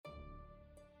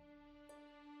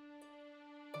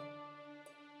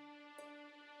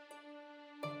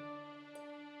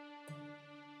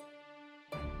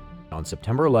On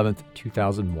September 11th,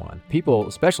 2001, people,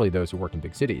 especially those who worked in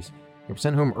big cities, were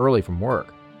sent home early from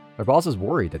work. Their bosses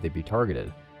worried that they'd be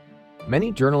targeted.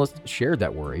 Many journalists shared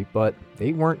that worry, but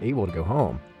they weren't able to go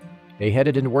home. They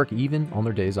headed into work even on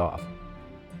their days off.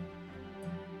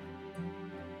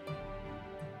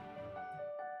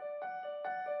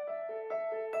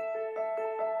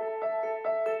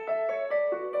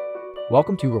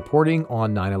 Welcome to Reporting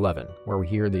on 9/11, where we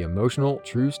hear the emotional,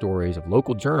 true stories of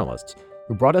local journalists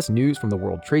who brought us news from the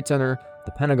World Trade Center,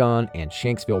 the Pentagon, and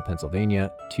Shanksville,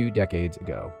 Pennsylvania 2 decades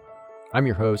ago. I'm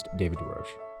your host, David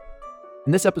DeRoche.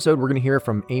 In this episode, we're going to hear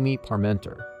from Amy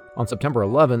Parmenter. On September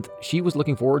 11th, she was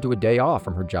looking forward to a day off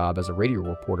from her job as a radio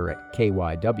reporter at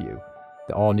KYW,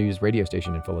 the all-news radio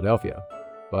station in Philadelphia.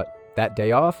 But that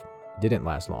day off didn't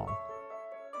last long.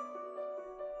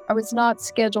 I was not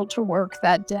scheduled to work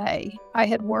that day. I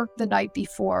had worked the night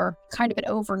before, kind of an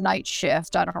overnight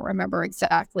shift. I don't remember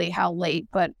exactly how late,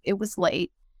 but it was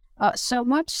late. So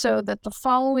much so that the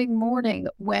following morning,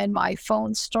 when my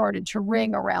phone started to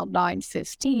ring around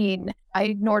 9:15, I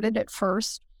ignored it at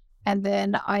first, and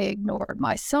then I ignored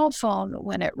my cell phone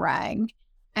when it rang.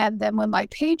 And then when my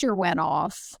pager went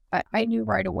off, I knew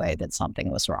right away that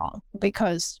something was wrong,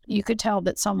 because you could tell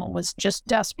that someone was just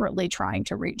desperately trying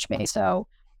to reach me. So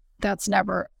that's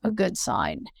never a good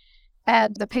sign.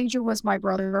 And the pager was my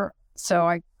brother, so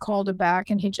I called him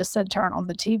back and he just said, turn on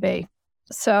the TV.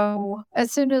 So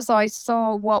as soon as I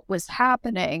saw what was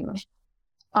happening,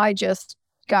 I just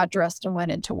got dressed and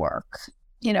went into work.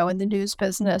 You know, in the news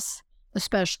business,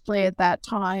 especially at that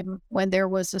time when there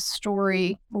was a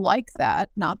story like that,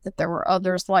 not that there were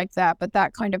others like that, but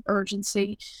that kind of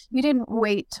urgency, you didn't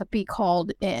wait to be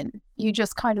called in. You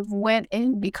just kind of went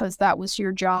in because that was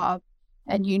your job,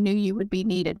 and you knew you would be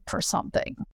needed for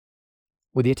something.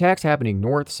 With the attacks happening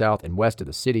north, south, and west of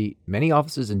the city, many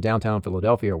offices in downtown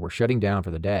Philadelphia were shutting down for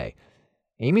the day.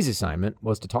 Amy's assignment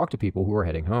was to talk to people who were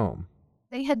heading home.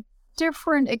 They had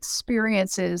different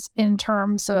experiences in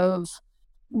terms of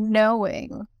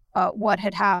knowing what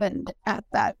had happened at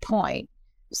that point.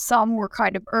 Some were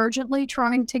kind of urgently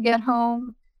trying to get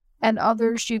home, and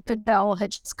others, you could tell,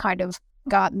 had just kind of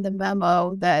gotten the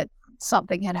memo that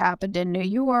something had happened in New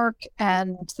York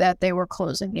and that they were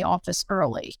closing the office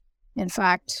early. In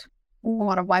fact,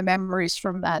 one of my memories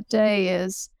from that day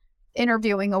is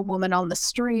interviewing a woman on the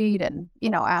street and,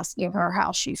 asking her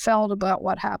how she felt about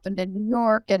what happened in New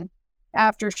York. And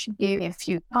after she gave me a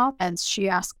few comments, she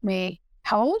asked me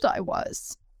how old I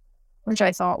was, which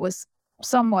I thought was a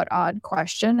somewhat odd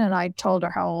question. And I told her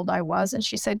how old I was. And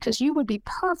she said, because you would be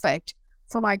perfect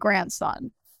for my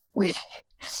grandson, which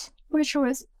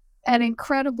was an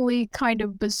incredibly kind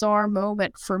of bizarre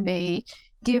moment for me,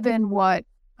 given what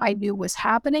I knew was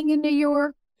happening in New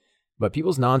York. But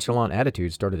people's nonchalant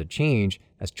attitudes started to change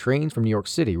as trains from New York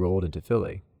City rolled into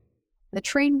Philly. The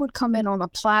train would come in on a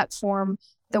platform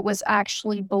that was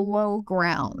actually below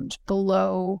ground,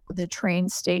 below the train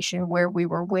station where we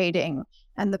were waiting,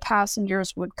 and the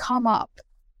passengers would come up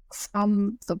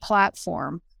from the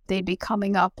platform. They'd be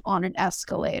coming up on an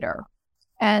escalator.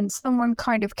 And someone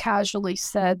kind of casually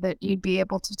said that you'd be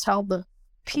able to tell the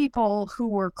people who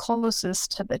were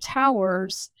closest to the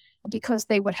towers because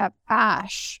they would have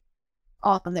ash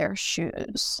on their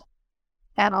shoes.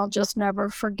 And I'll just never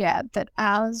forget that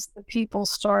as the people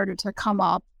started to come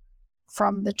up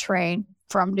from the train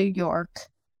from New York,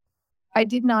 I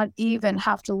did not even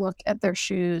have to look at their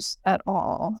shoes at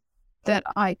all, that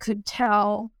I could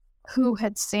tell who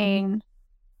had seen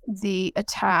the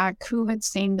attack, who had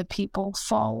seen the people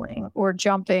falling or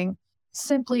jumping,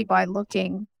 simply by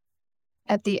looking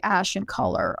at the ashen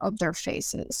color of their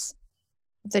faces.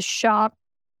 The shock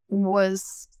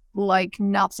was like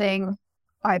nothing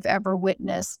I've ever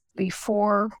witnessed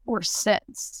before or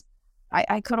since.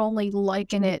 I could only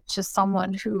liken it to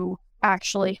someone who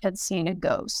actually had seen a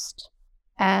ghost.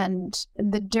 And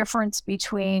the difference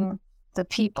between the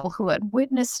people who had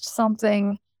witnessed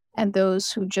something and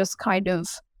those who just kind of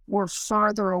were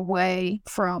farther away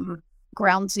from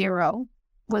ground zero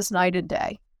was night and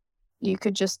day. You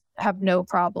could just have no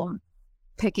problem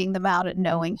picking them out and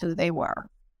knowing who they were.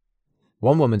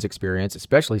 One woman's experience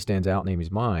especially stands out in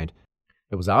Amy's mind.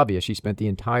 It was obvious she spent the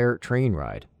entire train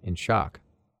ride in shock.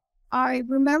 I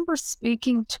remember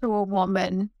speaking to a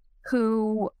woman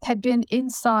who had been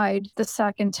inside the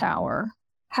second tower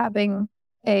having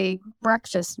a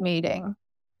breakfast meeting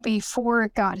before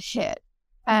it got hit.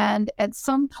 And at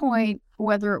some point,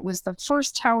 whether it was the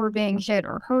first tower being hit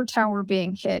or her tower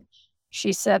being hit,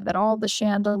 she said that all the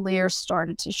chandeliers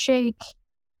started to shake,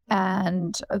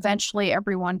 and eventually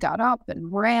everyone got up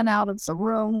and ran out of the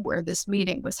room where this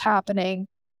meeting was happening.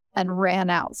 and ran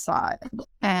outside,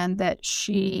 and that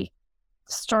she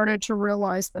started to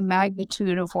realize the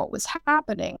magnitude of what was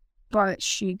happening. But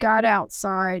she got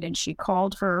outside and she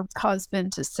called her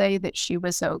husband to say that she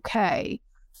was okay.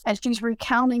 And she's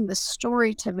recounting the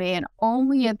story to me. And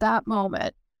only at that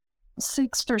moment,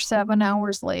 6 or 7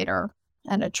 hours later,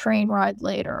 and a train ride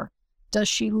later, does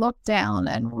she look down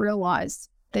and realize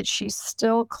that she's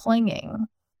still clinging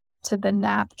to the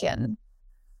napkin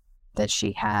that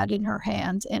she had in her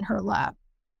hand, in her lap,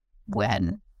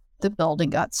 when the building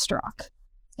got struck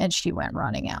and she went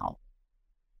running out.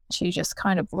 She just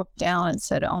kind of looked down and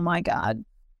said, "Oh my God,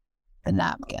 the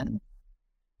napkin.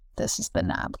 This is the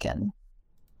napkin."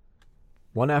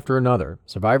 One after another,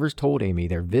 survivors told Amy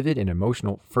their vivid and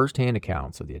emotional firsthand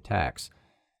accounts of the attacks.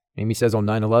 Amy says on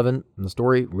 9/11, the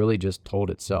story really just told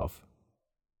itself.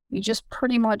 You just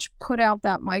pretty much put out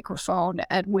that microphone,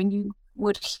 and when you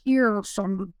would hear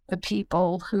from the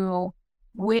people who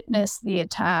witnessed the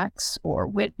attacks or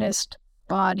witnessed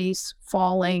bodies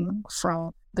falling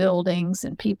from buildings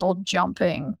and people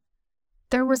jumping,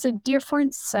 there was a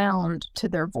different sound to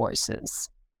their voices.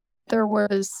 There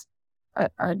was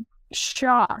a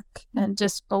shock and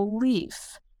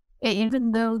disbelief.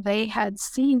 Even though they had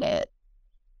seen it,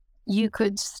 you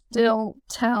could still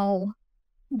tell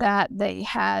that they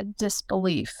had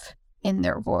disbelief in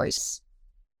their voice.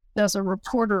 As a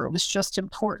reporter, it was just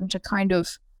important to kind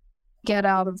of get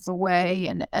out of the way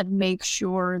and make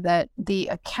sure that the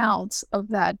accounts of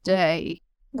that day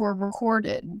were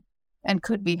recorded and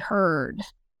could be heard.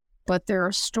 But there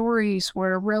are stories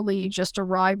where really you just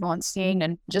arrive on scene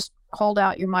and just hold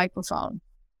out your microphone,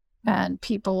 and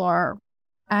people are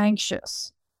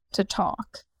anxious to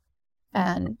talk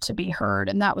and to be heard.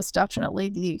 And that was definitely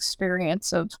the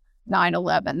experience of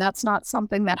 9/11. That's not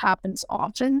something that happens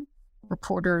often.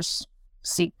 Reporters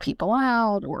seek people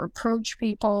out or approach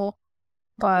people.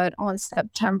 But on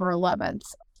September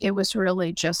 11th, it was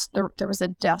really just, there was a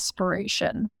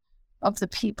desperation of the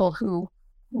people who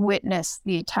witnessed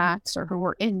the attacks or who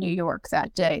were in New York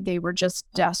that day. They were just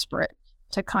desperate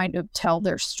to kind of tell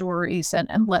their stories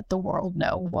and let the world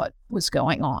know what was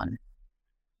going on.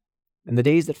 In the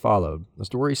days that followed, the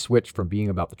story switched from being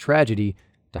about the tragedy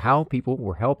to how people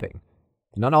were helping.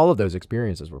 But not all of those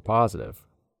experiences were positive.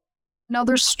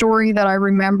 Another story that I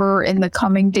remember in the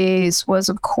coming days was,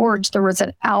 of course, there was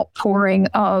an outpouring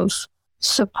of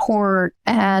support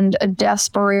and a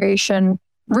desperation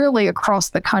really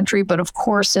across the country, but of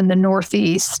course in the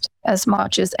Northeast as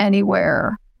much as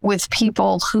anywhere, with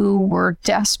people who were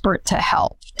desperate to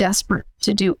help, desperate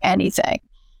to do anything.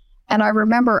 And I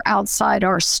remember outside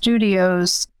our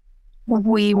studios,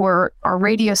 our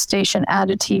radio station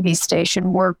and a TV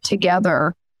station worked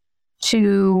together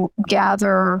to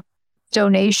gather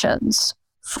donations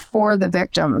for the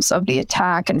victims of the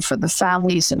attack and for the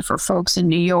families and for folks in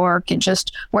New York and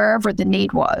just wherever the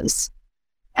need was.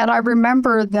 And I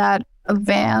remember that a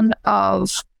van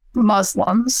of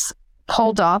Muslims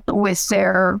pulled up with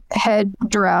their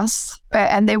headdress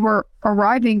and they were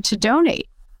arriving to donate.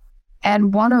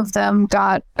 And one of them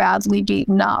got badly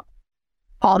beaten up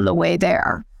on the way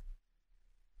there.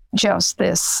 Just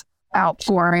this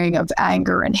outpouring of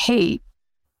anger and hate,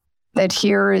 that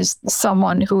here is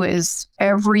someone who is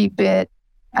every bit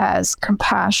as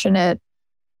compassionate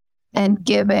and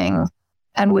giving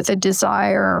and with a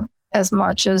desire as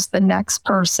much as the next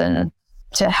person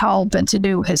to help and to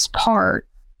do his part.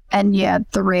 And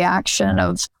yet the reaction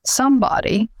of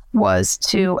somebody was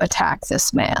to attack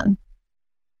this man.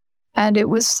 And it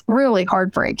was really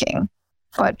heartbreaking,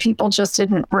 but people just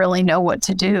didn't really know what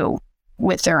to do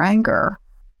with their anger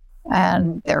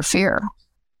and their fear.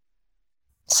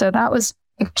 So that was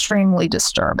extremely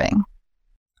disturbing.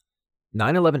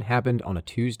 9/11 happened on a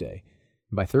Tuesday.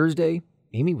 By Thursday,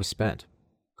 Amy was spent.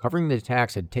 Covering the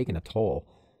attacks had taken a toll.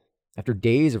 After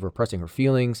days of repressing her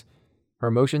feelings, her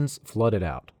emotions flooded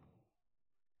out.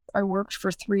 I worked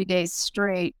for 3 days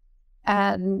straight,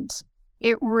 and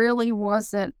it really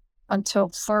wasn't until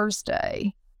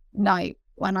Thursday night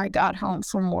when I got home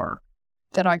from work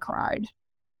that I cried.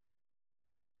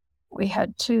 We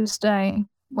had Tuesday,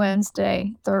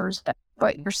 Wednesday, Thursday,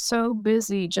 but you're so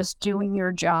busy just doing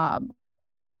your job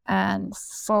and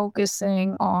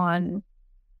focusing on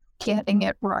getting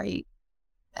it right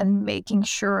and making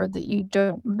sure that you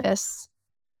don't miss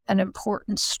an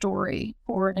important story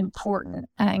or an important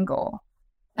angle.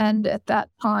 And at that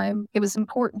time, it was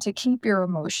important to keep your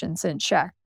emotions in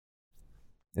check.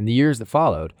 In the years that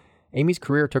followed, Amy's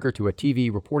career took her to a TV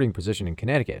reporting position in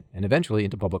Connecticut and eventually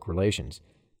into public relations.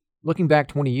 Looking back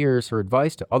 20 years, her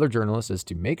advice to other journalists is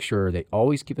to make sure they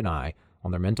always keep an eye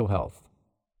on their mental health.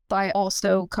 I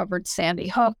also covered Sandy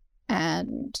Hook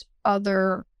and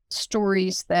other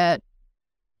stories that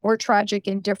were tragic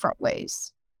in different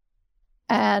ways.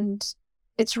 And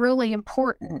it's really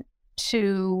important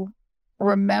to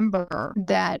remember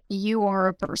that you are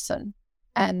a person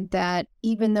and that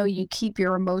even though you keep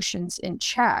your emotions in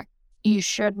check, you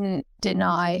shouldn't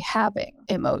deny having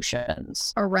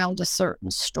emotions around a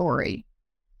certain story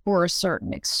or a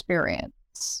certain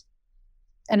experience.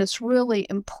 And it's really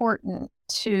important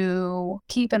to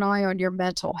keep an eye on your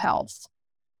mental health.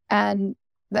 And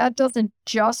that doesn't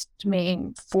just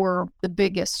mean for the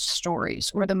biggest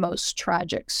stories or the most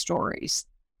tragic stories.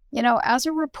 You know, as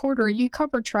a reporter, you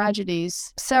cover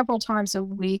tragedies several times a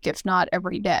week, if not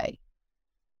every day.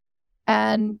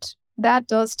 And that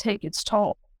does take its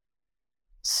toll.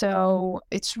 So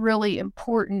it's really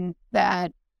important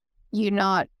that you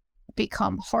not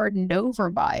become hardened over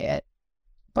by it,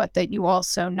 but that you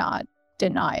also not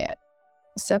deny it.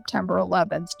 September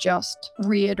 11th just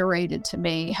reiterated to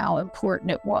me how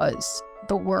important it was,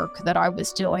 the work that I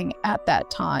was doing at that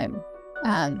time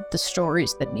and the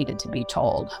stories that needed to be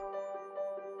told.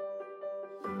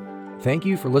 Thank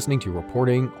you for listening to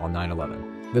Reporting on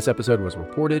 9/11. This episode was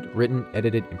reported, written,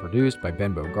 edited, and produced by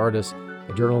Ben Bogardus,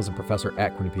 a journalism professor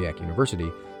at Quinnipiac University,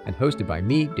 and hosted by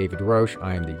me, David DeRoche.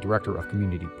 I am the Director of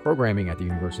Community Programming at the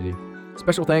university.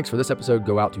 Special thanks for this episode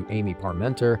go out to Amy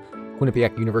Parmenter,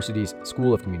 Quinnipiac University's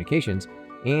School of Communications,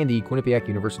 and the Quinnipiac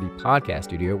University podcast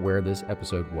studio where this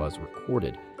episode was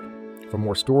recorded. For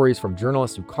more stories from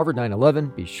journalists who covered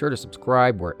 9/11, be sure to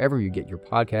subscribe wherever you get your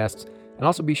podcasts, and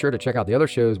also be sure to check out the other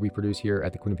shows we produce here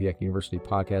at the Quinnipiac University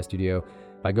podcast studio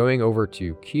by going over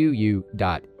to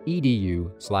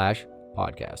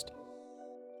qu.edu/podcast.